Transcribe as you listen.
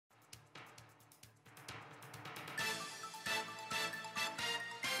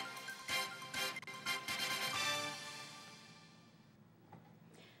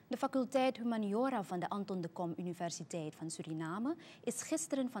De faculteit Humaniora van de Anton de Kom Universiteit van Suriname is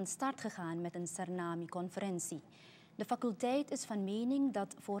gisteren van start gegaan met een Sarnami Conferentie. De faculteit is van mening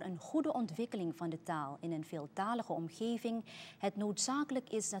dat voor een goede ontwikkeling van de taal in een veeltalige omgeving het noodzakelijk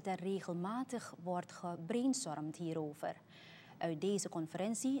is dat er regelmatig wordt gebrainstormd hierover. Uit deze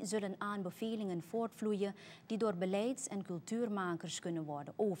conferentie zullen aanbevelingen voortvloeien die door beleids- en cultuurmakers kunnen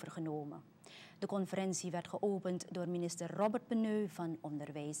worden overgenomen. De conferentie werd geopend door minister Robert Peneu van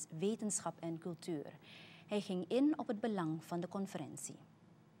Onderwijs, Wetenschap en Cultuur. Hij ging in op het belang van de conferentie.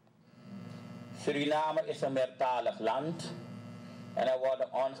 Suriname is een meertalig land en er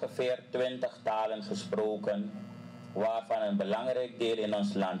worden ongeveer 20 talen gesproken, waarvan een belangrijk deel in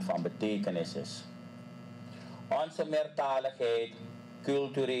ons land van betekenis is. Onze meertaligheid,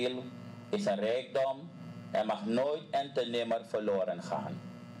 cultureel, is een rijkdom en mag nooit en te nimmer verloren gaan.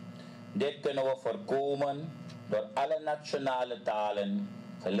 Dit kunnen we voorkomen door alle nationale talen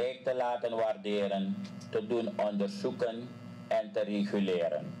gelijk te laten waarderen, te doen onderzoeken en te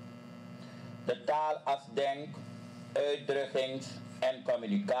reguleren. De taal als denk-, uitdrukkings- en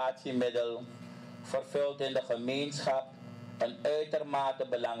communicatiemiddel vervult in de gemeenschap een uitermate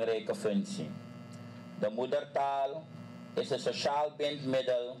belangrijke functie. De moedertaal is een sociaal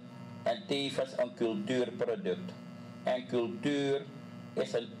bindmiddel en tevens een cultuurproduct. En cultuur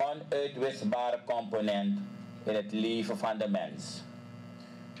is een onuitwisbare component in het leven van de mens.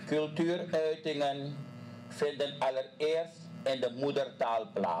 Cultuuruitingen vinden allereerst in de moedertaal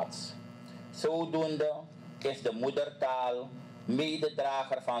plaats. Zodoende is de moedertaal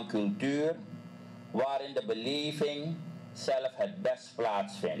mededrager van cultuur, waarin de beleving zelf het best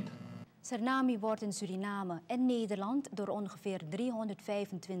plaatsvindt. Sarnami wordt in Suriname en Nederland door ongeveer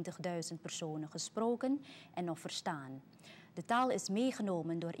 325.000 personen gesproken en of verstaan. De taal is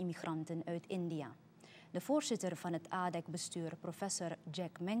meegenomen door immigranten uit India. De voorzitter van het ADEK-bestuur, professor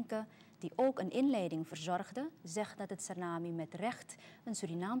Jack Menke, die ook een inleiding verzorgde, zegt dat het Sarnami met recht een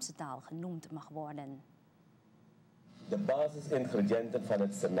Surinaamse taal genoemd mag worden. De basisingrediënten van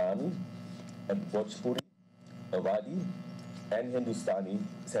het Sarnami, het Bhojpuri, Awadhi en Hindustani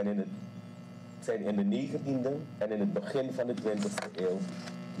zijn in de 19e en in het begin van de 20e eeuw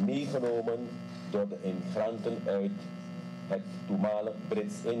meegenomen door de immigranten uit het toenmalig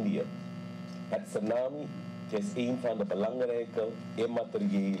Brits-Indië. Het Sarnami is een van de belangrijke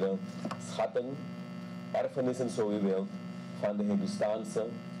immateriële schatten, erfenissen zo u wilt, van de Hindoestaanse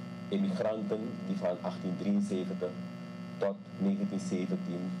immigranten die van 1873 tot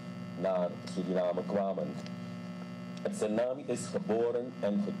 1917 naar Suriname kwamen. Het Sarnami is geboren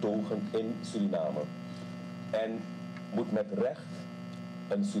en getogen in Suriname en moet met recht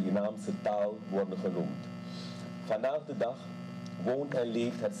een Surinaamse taal worden genoemd. Vandaag de dag woont en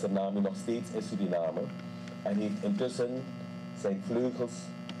leeft het Sarnami nog steeds in Suriname en heeft intussen zijn vleugels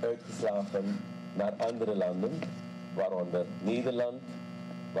uitgeslagen naar andere landen, waaronder Nederland,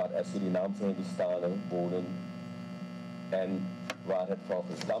 waar er Surinaamse Hindoestanen wonen en waar het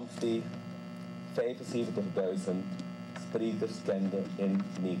volgens Damsteeg 75.000 sprekers kende in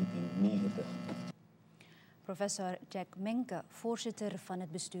 1990. Professor Jack Menke, voorzitter van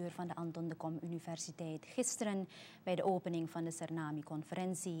het bestuur van de Anton de Kom Universiteit, gisteren bij de opening van de Sarnami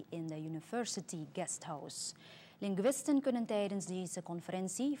Conferentie in de University Guesthouse. Linguisten kunnen tijdens deze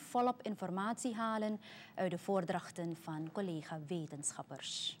conferentie volop informatie halen uit de voordrachten van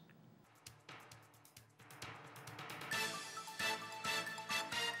collega-wetenschappers.